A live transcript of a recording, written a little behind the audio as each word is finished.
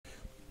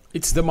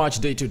It's the match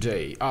day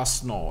today.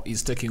 Arsenal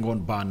is taking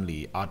on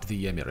Burnley at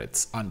the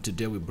Emirates, and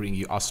today we bring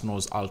you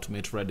Arsenal's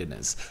ultimate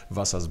readiness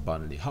versus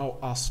Burnley. How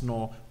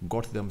Arsenal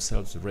got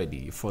themselves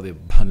ready for the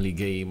Burnley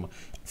game,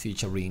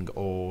 featuring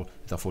all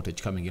the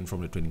footage coming in from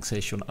the training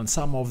session and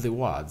some of the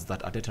words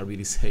that Arteta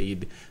really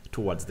said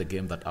towards the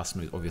game that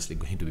Arsenal is obviously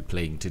going to be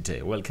playing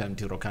today. Welcome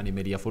to Rokani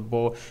Media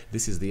Football.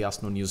 This is the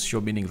Arsenal News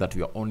Show, meaning that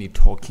we are only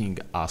talking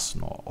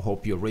Arsenal. I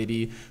hope you're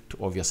ready to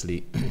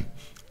obviously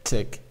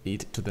take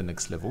it to the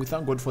next level. We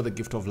thank God for the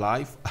gift of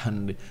life,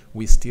 and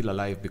we're still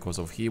alive because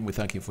of him. We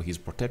thank him for his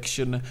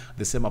protection.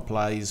 The same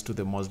applies to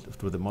the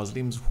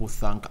Muslims who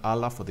thank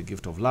Allah for the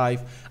gift of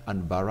life,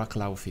 and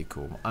Barakallahu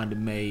fikum.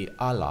 And may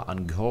Allah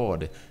and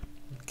God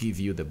give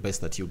you the best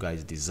that you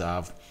guys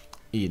deserve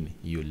in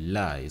your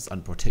lives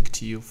and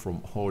protect you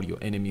from all your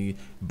enemy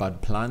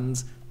bad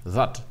plans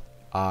that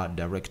are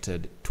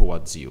directed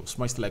towards you.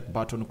 Smash the like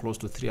button close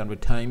to 300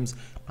 times,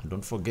 and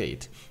don't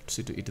forget to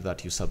see to it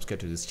that you subscribe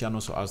to this channel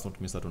so as not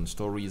to miss out on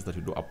stories that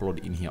we do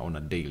upload in here on a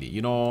daily.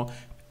 You know,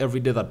 every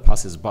day that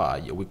passes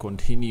by, we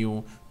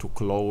continue to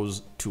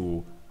close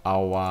to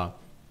our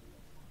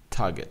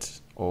target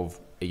of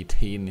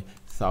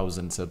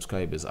 18,000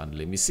 subscribers, and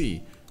let me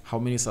see how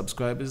many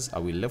subscribers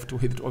are we left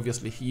with to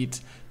obviously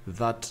hit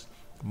that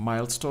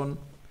milestone.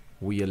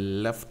 We are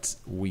left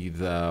with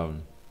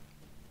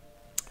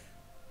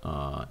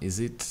is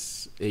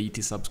it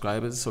 80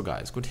 subscribers? So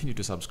guys, continue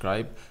to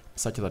subscribe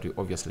such that we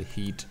obviously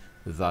hit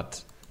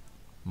that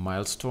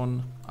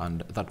milestone,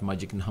 and that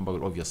magic number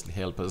will obviously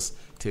help us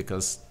take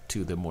us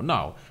to the moon.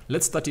 Now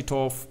let's start it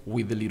off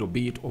with a little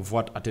bit of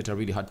what Arteta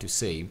really had to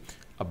say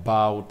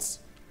about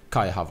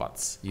Kai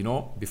Havertz, you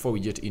know, before we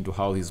get into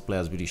how his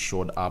players really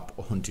showed up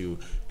onto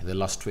the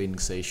last training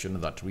session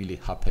that really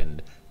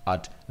happened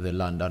at the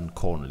London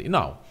Colney.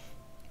 Now,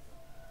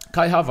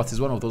 Kai Havertz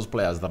is one of those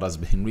players that has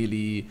been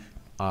really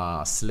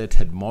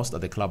slated most at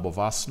the club of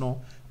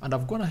Arsenal, and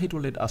I've gone ahead to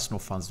let Arsenal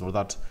fans know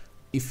that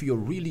if you're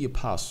really a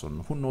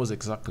person who knows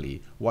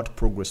exactly what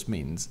progress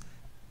means,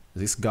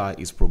 this guy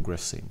is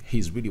progressing.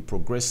 He's really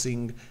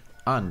progressing,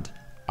 and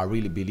I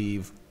really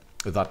believe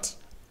that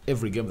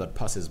every game that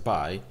passes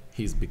by,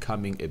 he's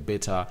becoming a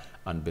better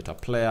and better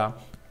player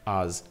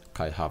as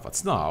Kai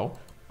Havertz. Now,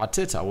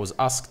 Arteta was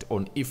asked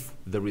on if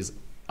there is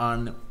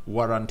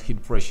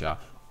unwarranted pressure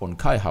on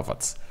Kai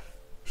Havertz.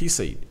 He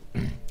said,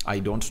 I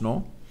don't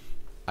know.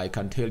 I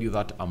can tell you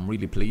that I'm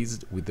really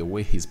pleased with the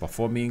way he's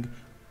performing.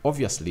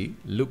 Obviously,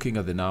 looking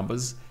at the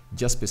numbers,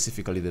 just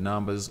specifically the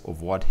numbers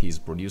of what he's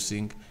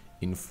producing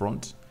in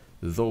front,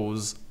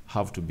 those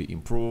have to be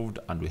improved,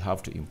 and we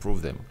have to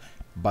improve them.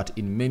 But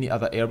in many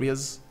other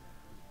areas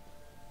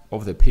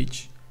of the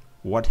pitch,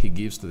 what he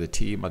gives to the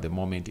team at the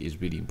moment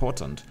is really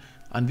important.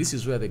 And this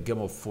is where the game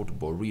of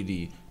football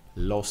really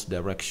lost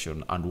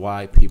direction, and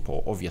why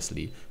people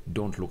obviously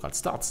don't look at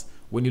stats.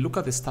 When you look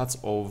at the stats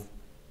of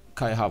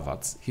Kai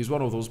Havertz, he's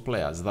one of those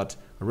players that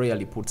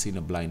rarely puts in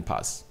a blind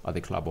pass at the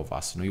club of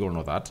Arsenal. You all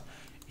know that.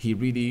 He's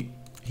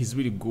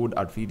really good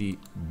at really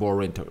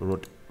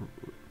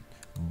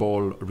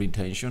ball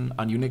retention,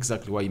 and you know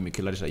exactly why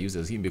Mikel Arteta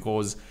uses him,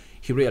 because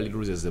he rarely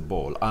loses the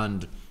ball.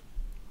 And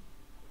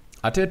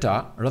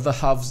Arteta rather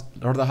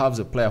has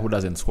a player who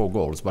doesn't score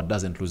goals but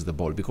doesn't lose the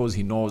ball, because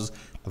he knows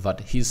that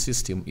his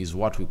system is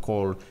what we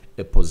call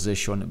a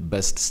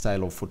possession-based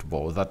style of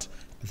football, that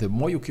the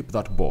more you keep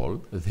that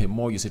ball, the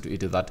more you see to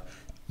it that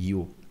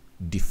you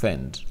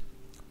defend.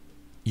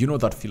 You know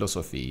that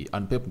philosophy,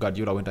 and Pep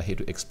Guardiola went ahead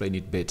to explain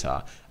it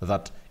better,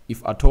 that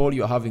if at all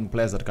you're having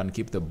players that can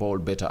keep the ball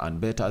better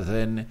and better,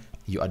 then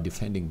you are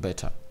defending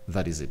better.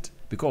 That is it.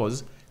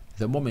 Because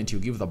the moment you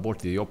give the ball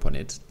to the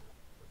opponent,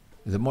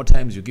 the more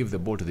times you give the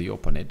ball to the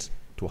opponent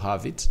to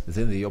have it,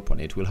 then the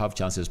opponent will have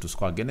chances to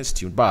score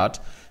against you.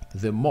 But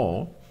the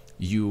more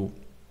you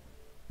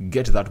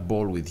get that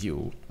ball with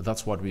you,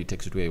 that's what really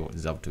takes it where it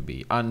deserves to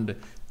be. And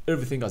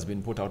everything has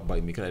been put out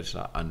by Mikel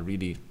Arteta and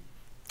really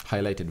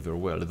highlighted very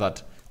well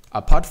that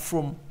apart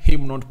from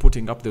him not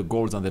putting up the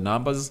goals and the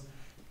numbers,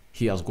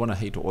 he has gone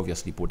ahead to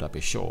obviously put up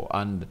a show.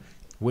 And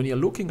when you're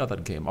looking at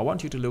that game, I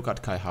want you to look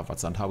at Kai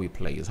Havertz and how he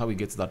plays, how he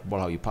gets that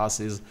ball, how he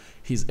passes.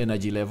 His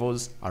energy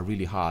levels are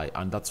really high,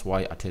 and that's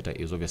why Arteta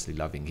is obviously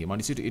loving him. And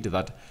you see to it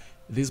that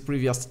these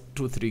previous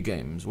 2-3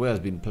 games where he has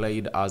been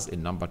played as a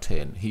number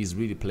 10, he's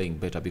really playing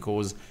better,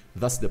 because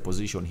that's the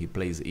position he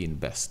plays in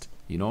best,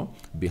 you know,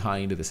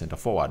 behind the center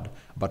forward.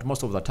 But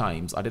most of the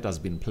times, Arteta has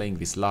been playing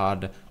this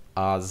lad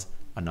as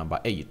a number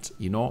 8,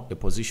 you know, a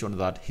position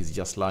that he's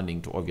just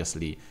learning to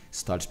obviously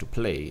start to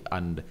play.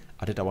 And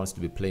Arteta wants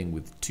to be playing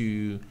with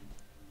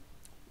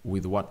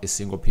a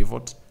single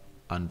pivot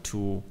and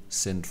 2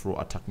 central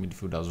attack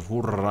midfielders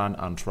who run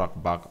and track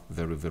back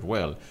very, very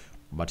well,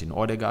 but in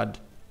Odegaard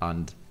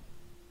and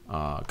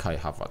Kai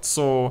Havertz.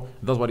 So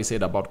that's what he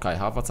said about Kai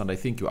Havertz, and I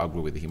think you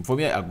agree with him. For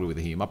me, I agree with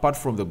him. Apart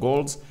from the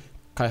goals,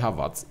 Kai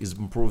Havertz is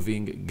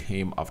improving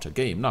game after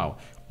game. Now,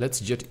 let's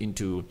get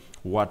into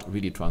what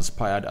really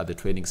transpired at the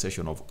training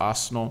session of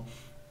Arsenal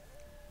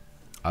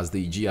as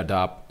they geared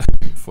up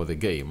for the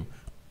game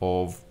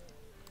of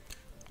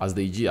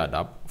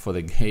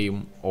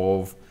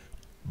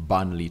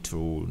Burnley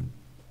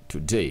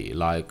today,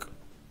 like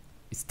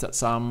it's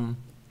some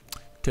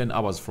 10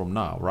 hours from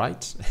now,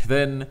 right?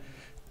 Then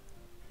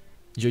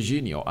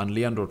Jorginho and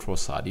Leandro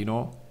Trossard, you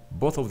know,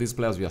 both of these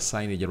players were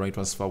signed in the January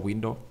transfer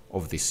window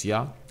of this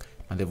year,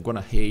 and they've gone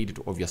ahead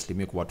to obviously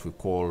make what we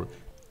call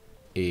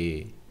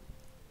a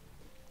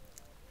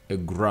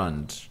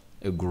grand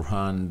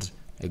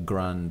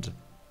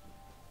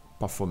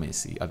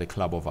performance at the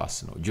club of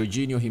Arsenal.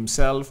 Jorginho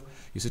himself,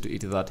 you see to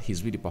it that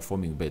he's really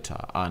performing better,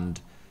 and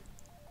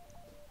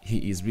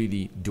he is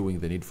really doing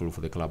the needful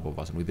for the club of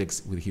Arsenal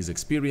with his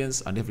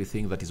experience and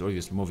everything that is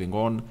obviously moving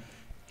on.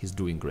 He's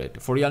doing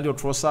great. For Leandro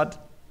Trossard,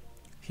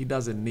 he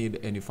doesn't need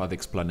any further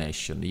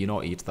explanation. You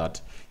know it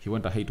that he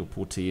went ahead to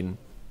put in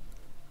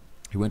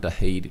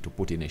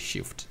a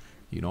shift.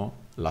 You know,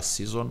 last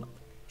season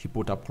he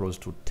put up close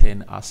to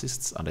 10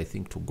 assists and I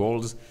think 2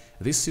 goals.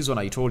 This season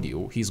I told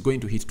you he's going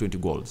to hit 20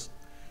 goals.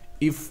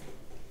 If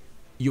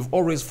you've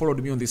always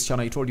followed me on this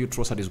channel, I told you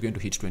Trossard is going to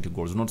hit 20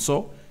 goals. Not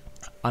so?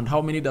 And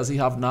how many does he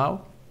have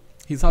now?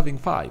 He's having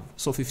 5,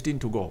 so 15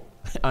 to go.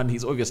 And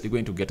he's obviously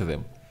going to get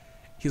them.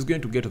 He's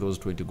going to get those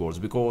 20 goals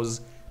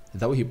because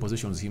the way he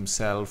positions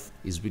himself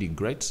is really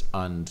great,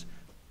 and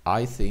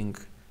I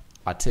think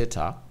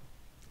Arteta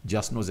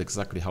just knows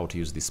exactly how to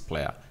use this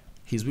player.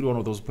 He's really one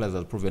of those players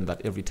that's proven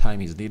that every time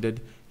he's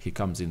needed, he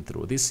comes in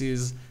through. This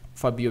is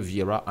Fabio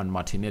Vieira and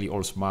Martinelli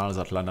all smiles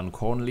at London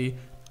Conley,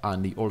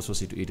 and he also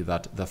see to it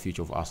that the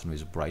future of Arsenal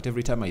is bright.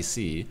 Every time I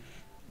see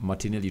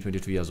Martinelli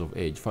 22 years of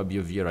age,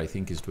 Fabio Vieira I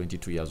think is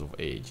 22 years of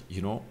age,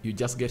 you know, you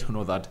just get to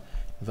know that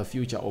the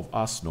future of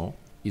Arsenal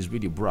is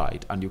really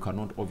bright, and you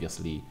cannot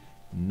obviously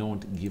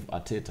not give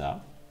Arteta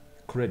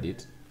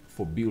credit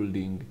for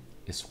building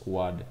a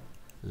squad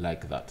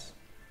like that.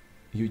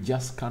 You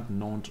just can't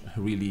not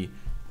really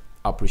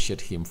appreciate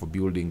him for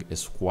building a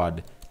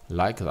squad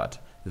like that.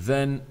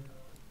 Then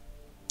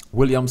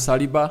William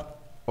Saliba,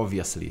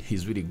 obviously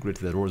he's really great,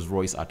 the Rolls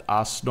Royce at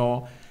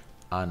Arsenal,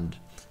 and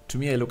to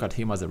me I look at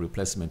him as a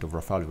replacement of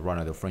Rafael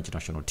Varane, the French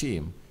national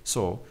team.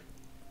 So,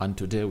 and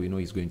today we know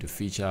he's going to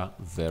feature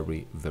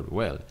very, very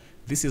well.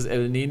 This is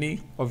El Nini,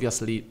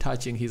 obviously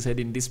touching his head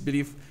in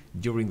disbelief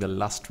during the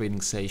last training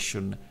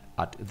session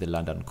at the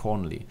London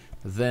Conley.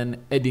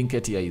 Then Eddie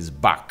Nketiah is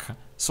back.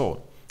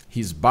 So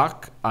he's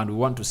back, and we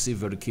want to see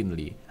very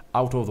keenly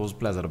out of those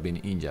players that have been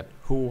injured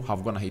who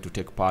have gone ahead to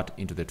take part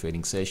into the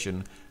training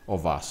session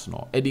of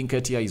Arsenal. Eddie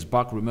Nketiah is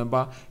back.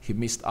 Remember, he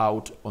missed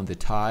out on the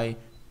tie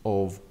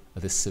of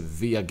the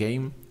Sevilla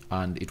game,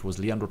 and it was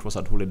Leandro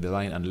Trossard who led the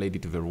line and led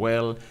it very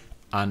well.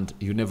 And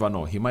you never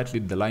know, he might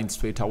lead the line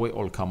straight away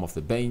or come off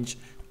the bench,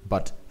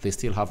 but they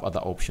still have other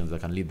options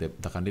that can lead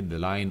the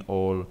line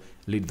or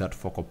lead that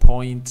focal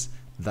point.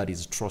 That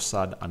is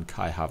Trossard and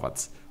Kai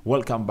Havertz.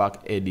 Welcome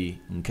back,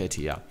 Eddie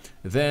Nketiah.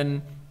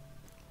 Then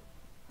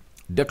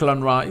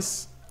Declan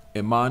Rice,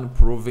 a man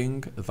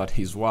proving that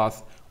he's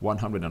worth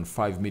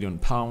 £105 million.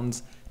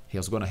 He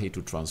has gone ahead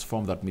to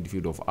transform that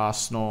midfield of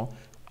Arsenal,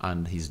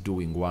 and he's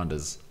doing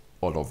wonders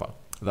all over.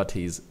 That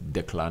is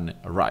Declan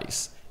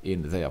Rice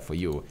in there for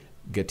you,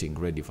 getting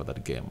ready for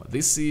that game.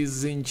 This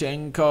is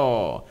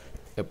Zinchenko,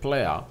 a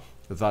player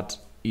that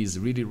is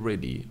really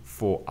ready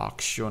for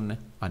action,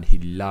 and he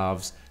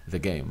loves the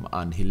game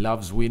and he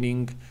loves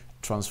winning,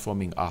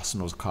 transforming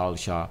Arsenal's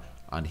culture,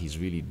 and he's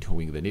really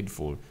doing the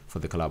needful for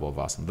the club of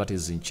Arsenal. That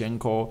is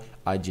Zinchenko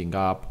urging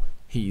up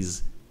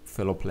his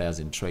fellow players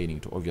in training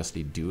to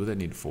obviously do the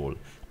needful.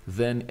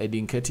 Then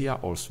Eddie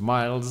Nketiah all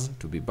smiles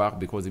to be back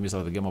because he missed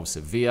out the game of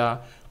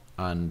Sevilla,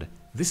 and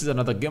this is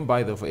another game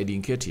by the way for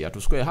Eddie Nketiah to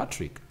score a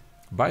hat-trick.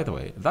 By the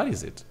way, that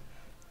is it.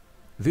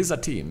 These are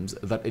teams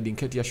that Eddie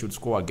Nketiah should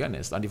score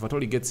against, and if at all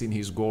he gets in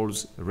his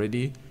goals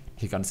ready,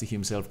 he can see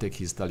himself take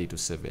his tally to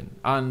 7.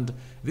 And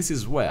this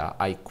is where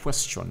I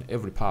question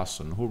every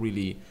person who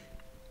really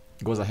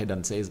goes ahead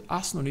and says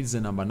Arsenal needs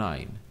a number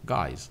 9.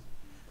 Guys,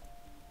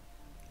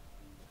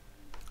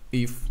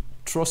 if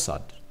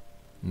Trossard,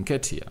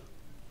 Nketiah,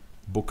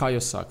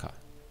 Bukayo Saka,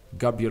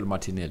 Gabriel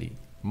Martinelli,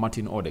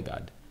 Martin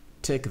Odegaard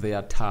take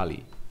their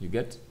tally, you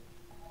get?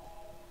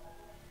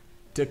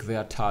 Take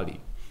their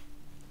tally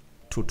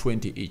to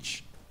 20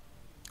 each.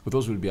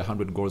 Those will be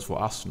 100 goals for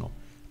Arsenal.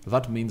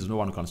 That means no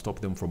one can stop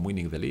them from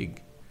winning the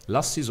league.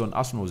 Last season,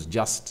 Arsenal was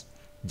just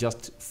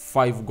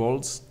 5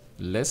 goals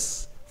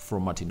less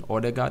from Martin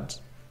Odegaard.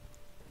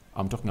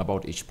 I'm talking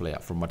about each player,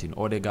 from Martin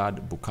Odegaard,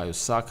 Bukayo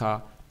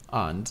Saka,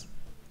 and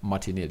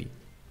Martinelli.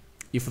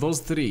 If those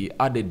 3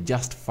 added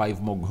just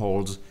 5 more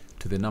goals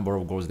to the number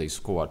of goals they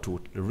scored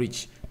to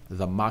reach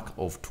the mark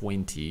of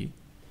 20,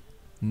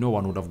 no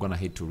one would have gone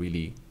ahead to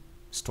really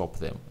stop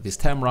them. This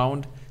time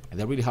round,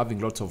 they're really having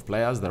lots of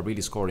players, they're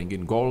really scoring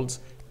in goals,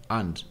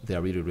 and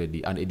they're really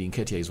ready. And Eddie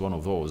Nketiah is one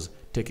of those,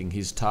 taking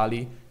his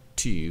tally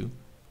to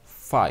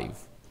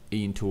 5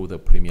 into the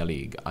Premier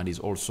League, and he's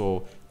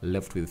also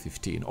left with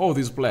 15. All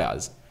these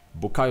players,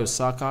 Bukayo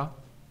Saka,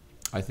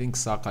 I think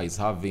Saka is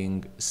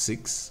having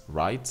 6,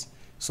 right?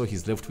 So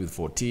he's left with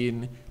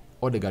 14.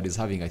 Odegaard is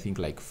having, I think,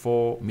 like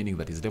 4, meaning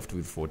that he's left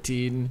with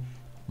 14.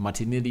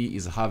 Martinelli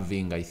is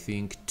having, I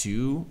think,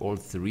 2 or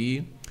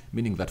 3.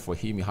 meaning that for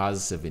him he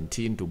has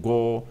 17 to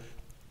go.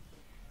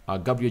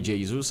 Gabriel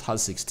Jesus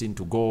has 16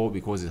 to go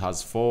because he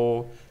has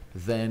 4.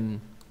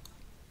 Then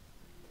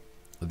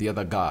the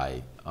other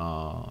guy,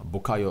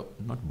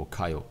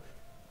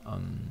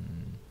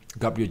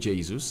 Gabriel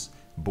Jesus,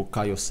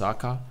 Bukayo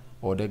Saka,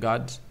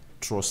 Odegaard,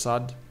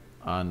 Trossard,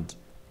 and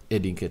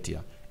Edin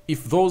Nketiah.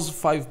 If those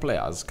 5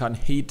 players can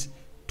hit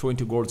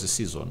 20 goals a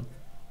season,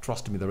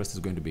 trust me, the rest is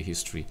going to be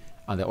history,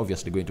 and they're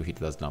obviously going to hit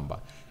that number.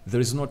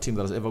 There is no team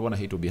that is ever going to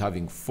hit to be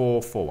having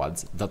 4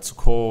 forwards that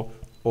score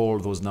all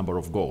those number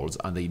of goals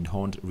and they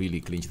don't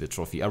really clinch the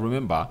trophy. I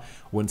remember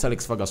when Sir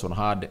Alex Ferguson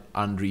had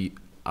Andy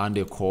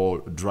Cole,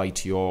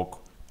 Dwight York,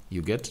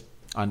 you get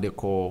Andy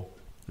Cole,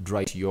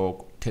 Dwight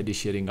York, Teddy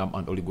Sheringham,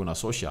 and Ole Gunnar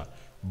Solskjaer,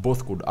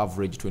 both could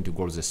average 20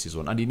 goals a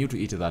season, and he knew to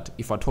eat that.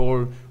 If at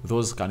all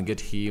those can get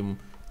him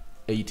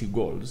 80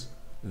 goals,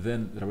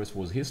 then the rest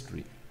was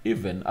history.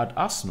 Even at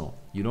Arsenal,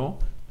 you know,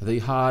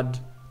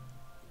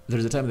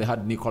 there's a time they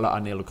had Nicola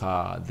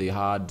Anelka, they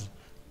had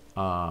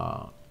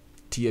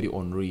Thierry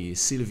Henry,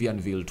 Sylvain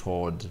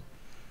Viltord,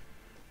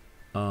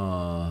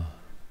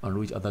 and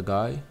which other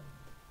guy?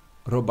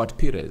 Robert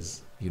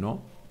Pires, you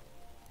know,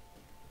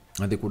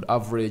 and they could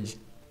average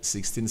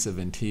 16,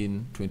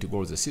 17, 20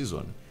 goals a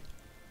season.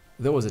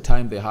 There was a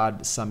time they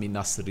had Sami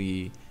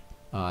Nasri,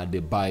 De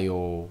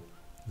Bayo,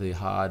 they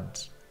had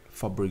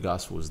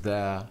Fabregas was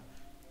there.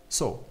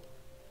 So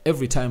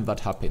every time that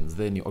happens,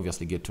 then you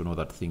obviously get to know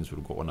that things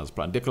will go on as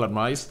planned. Declan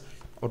Rice,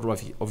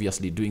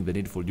 obviously doing the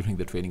needful during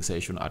the training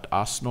session at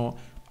Arsenal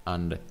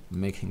and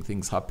making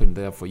things happen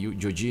there for you.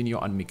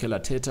 Jorginho and Mikel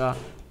Arteta,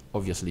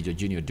 obviously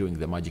Jorginho doing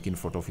the magic in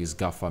front of his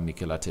gaffer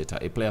Mikel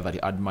Arteta, a player that he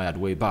admired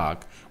way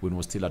back when he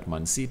was still at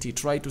Man City.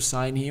 Tried to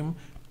sign him,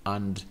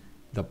 and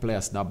the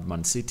player snapped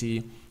Man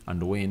City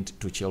and went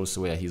to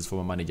Chelsea, where his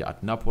former manager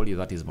at Napoli,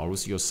 that is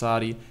Mauricio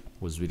Sarri,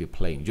 was really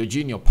playing.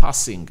 Jorginho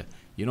passing,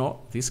 you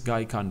know, this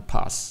guy can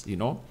pass, you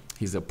know,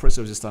 he's a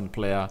press-resistant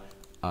player,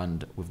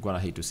 and we've gonna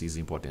hate to see his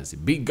importance.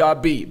 Big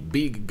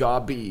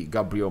Gabi,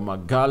 Gabriel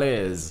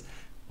Magalhaes,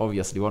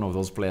 obviously one of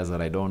those players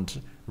that I don't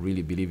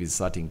really believe is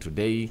starting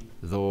today,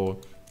 though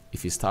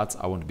if he starts,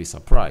 I won't be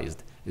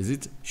surprised. Is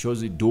it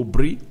Shozi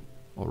Dobry?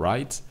 All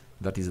right,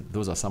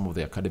 those are some of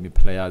the academy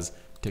players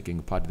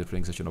taking part in the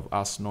training session of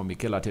Arsenal.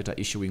 Mikel Arteta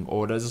issuing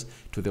orders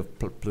to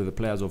the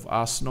players of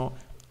Arsenal,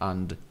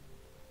 and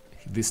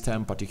this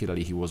time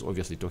particularly he was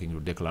obviously talking to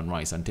Declan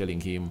Rice and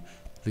telling him,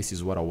 this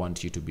is what I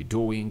want you to be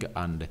doing,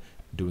 and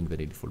doing the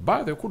needful.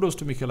 By the way, kudos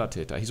to Mikel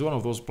Arteta. He's one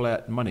of those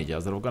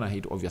managers that are going to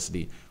hate,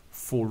 obviously,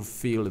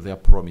 fulfill their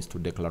promise to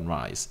Declan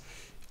Rice.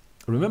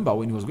 Remember,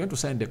 when he was going to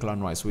sign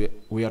Declan Rice,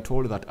 we are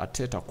told that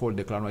Arteta called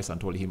Declan Rice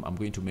and told him, I'm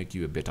going to make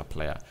you a better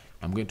player.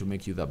 I'm going to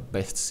make you the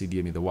best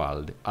CDM in the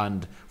world.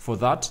 And for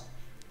that,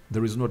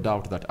 there is no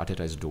doubt that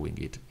Arteta is doing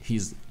it.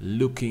 He's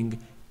looking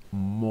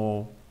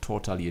more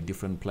totally a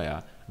different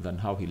player than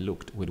how he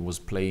looked when he was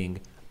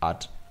playing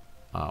at,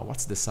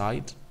 what's the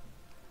side?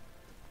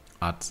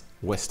 At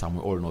West Ham,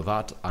 we all know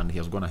that, and he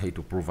has gone ahead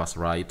to prove us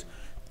right.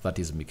 That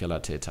is Mikel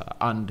Arteta.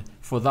 And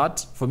for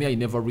that, for me,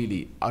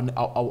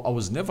 I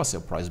was never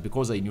surprised,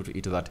 because I knew to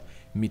it that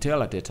Mikel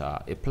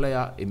Arteta, a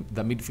player,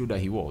 the midfielder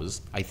he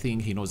was, I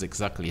think he knows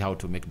exactly how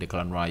to make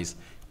Declan Rice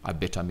a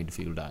better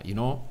midfielder, you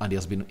know, and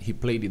he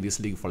played in this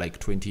league for like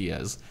 20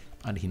 years,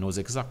 and he knows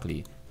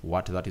exactly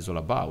what that is all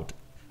about.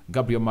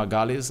 Gabriel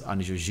Magalhaes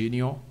and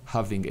Jorginho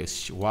having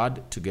a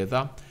word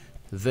together,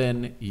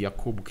 then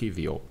Jakub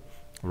Kiwior,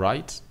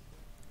 right?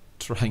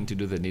 Trying to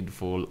do the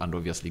needful and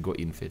obviously go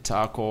in for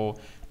tackle.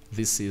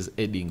 This is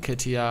Edin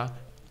Nketiah,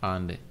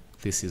 and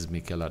this is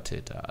Mikel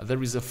Arteta.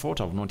 There is a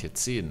photo I've not yet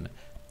seen.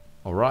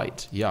 All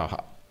right, yeah,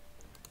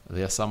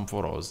 there are some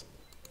photos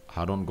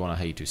I don't gonna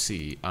hate to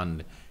see,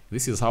 and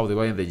this is how they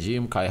were in the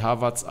gym. Kai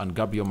Havertz and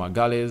Gabriel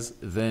Magalhaes,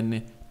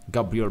 then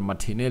Gabriel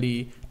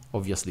Martinelli,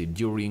 obviously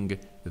during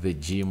the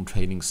gym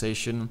training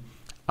session,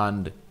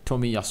 and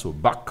Tomiyasu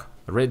back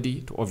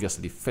ready to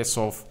obviously face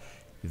off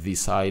the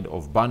side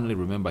of Burnley.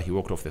 Remember, he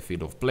walked off the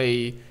field of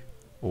play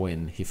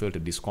when he felt a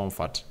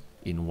discomfort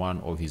in one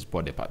of his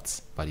body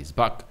parts, but he's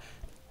back.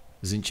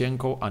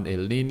 Zinchenko and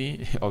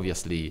Elneny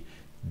obviously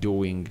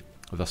doing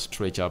the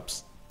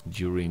stretch-ups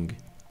during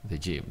the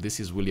gym. This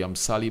is William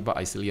Saliba,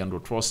 I see Leandro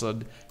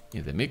Trossard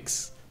in the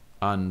mix,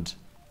 and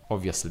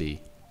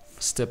obviously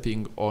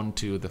stepping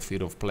onto the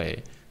field of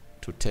play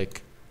to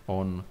take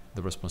on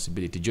the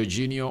responsibility.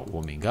 Jorginho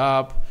warming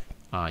up,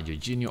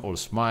 Jorginho all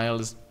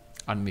smiles,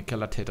 and Mikel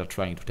Arteta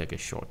trying to take a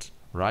shot,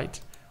 right?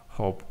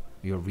 Hope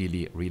you're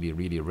really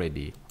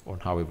ready on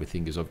how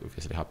everything is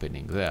obviously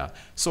happening there.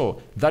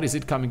 So that is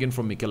it coming in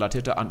from Mikel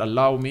Arteta, and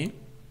allow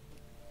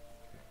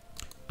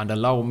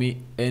me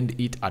end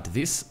it at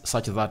this,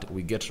 such that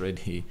we get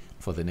ready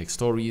for the next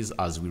stories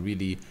as we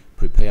really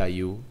prepare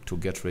you to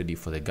get ready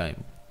for the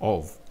game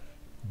of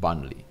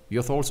Burnley.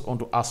 Your thoughts on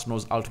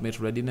Arsenal's ultimate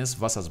readiness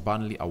versus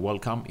Burnley are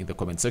welcome in the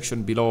comment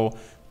section below.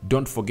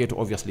 Don't forget to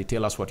obviously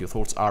tell us what your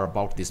thoughts are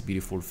about this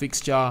beautiful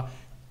fixture.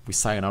 We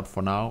sign out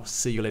for now.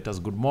 See you later.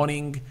 Good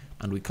morning.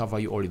 And we cover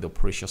you all in the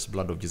precious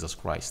blood of Jesus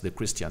Christ. The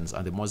Christians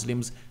and the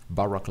Muslims,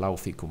 Barakallahu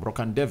fikum.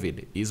 Rokani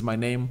David is my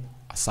name.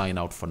 I sign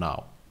out for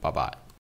now. Bye-bye.